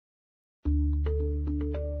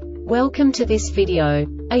Welcome to this video.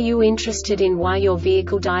 Are you interested in why your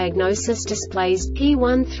vehicle diagnosis displays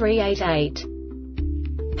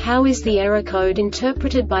P1388? How is the error code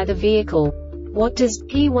interpreted by the vehicle? What does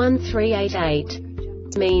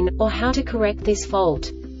P1388 mean, or how to correct this fault?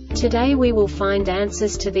 Today we will find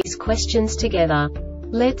answers to these questions together.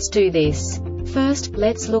 Let's do this. First,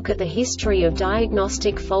 let's look at the history of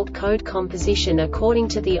diagnostic fault code composition according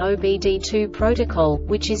to the OBD2 protocol,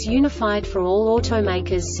 which is unified for all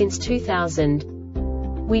automakers since 2000.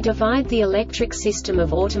 We divide the electric system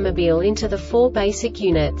of automobile into the four basic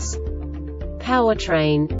units: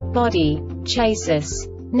 powertrain, body, chassis,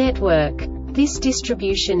 network. This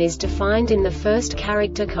distribution is defined in the first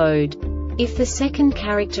character code. If the second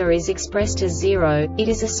character is expressed as 0, it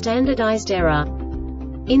is a standardized error.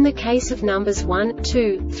 In the case of numbers 1,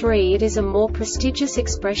 2, 3, it is a more prestigious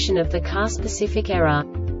expression of the car-specific error.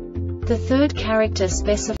 The third character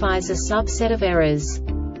specifies a subset of errors.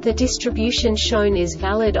 The distribution shown is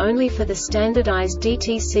valid only for the standardized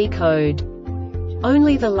DTC code.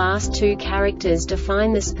 Only the last two characters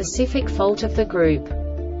define the specific fault of the group.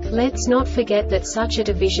 Let's not forget that such a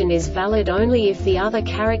division is valid only if the other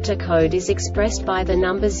character code is expressed by the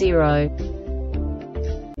number 0.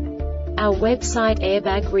 Our website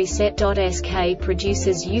airbagreset.sk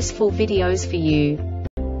produces useful videos for you.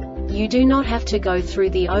 You do not have to go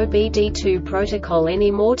through the OBD2 protocol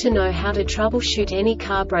anymore to know how to troubleshoot any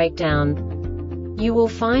car breakdown. You will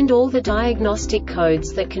find all the diagnostic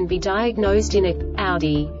codes that can be diagnosed in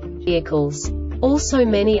Audi vehicles. Also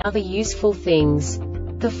many other useful things.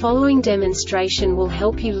 The following demonstration will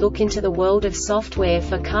help you look into the world of software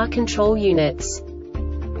for car control units.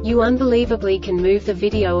 You unbelievably can move the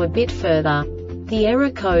video a bit further. The error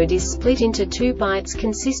code is split into 2 bytes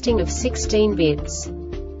consisting of 16 bits.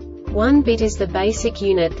 1 bit is the basic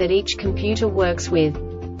unit that each computer works with.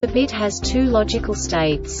 The bit has 2 logical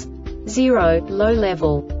states: 0, low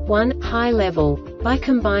level, 1, high level. By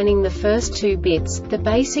combining the first 2 bits, the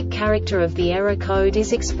basic character of the error code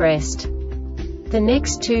is expressed. The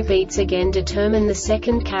next 2 beats again determine the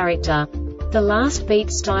second character. The last beat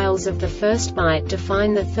styles of the first byte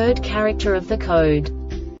define the third character of the code.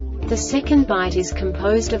 The second byte is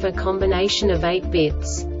composed of a combination of 8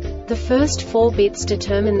 bits. The first 4 bits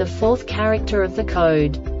determine the fourth character of the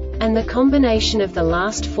code. And the combination of the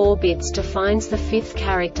last 4 bits defines the fifth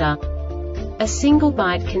character. A single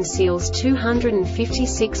byte conceals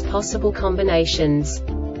 256 possible combinations.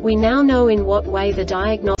 We now know in what way the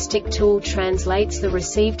diagnostic tool translates the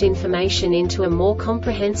received information into a more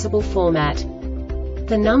comprehensible format.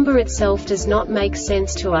 The number itself does not make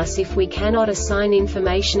sense to us if we cannot assign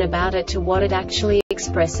information about it to what it actually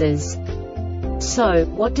expresses. So,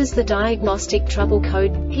 what does the Diagnostic Trouble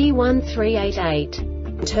Code P1388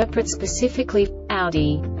 interpret specifically for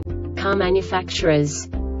Audi car manufacturers?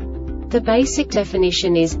 The basic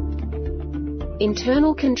definition is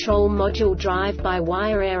internal control module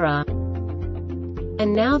drive-by-wire error.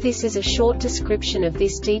 And now this is a short description of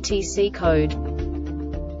this DTC code.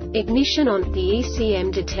 Ignition on. The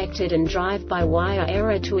ECM detected an drive-by-wire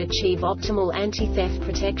error to achieve optimal anti-theft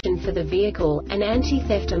protection for the vehicle. An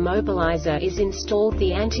anti-theft immobilizer is installed.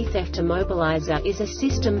 The anti-theft immobilizer is a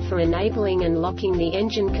system for enabling and locking the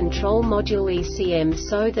engine control module ECM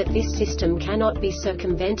so that this system cannot be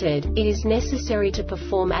circumvented. It is necessary to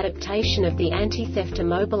perform adaptation of the anti-theft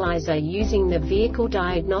immobilizer using the Vehicle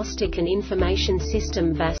Diagnostic and Information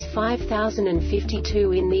System VAS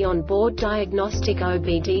 5052 in the onboard diagnostic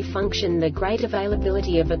OBD function. The great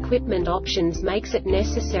availability of equipment options makes it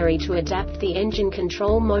necessary to adapt the engine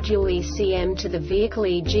control module ECM to the vehicle,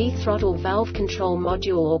 e.g. throttle valve control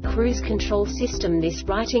module or cruise control system. This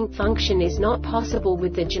writing function is not possible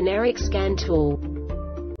with the generic scan tool.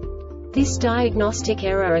 This diagnostic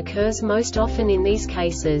error occurs most often in these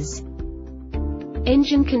cases: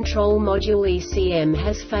 engine control module ECM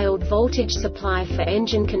has failed, voltage supply for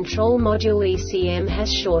engine control module ECM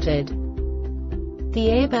has shorted. The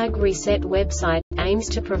Airbag Reset website aims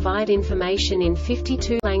to provide information in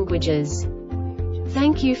 52 languages.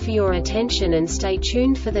 Thank you for your attention and stay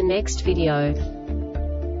tuned for the next video.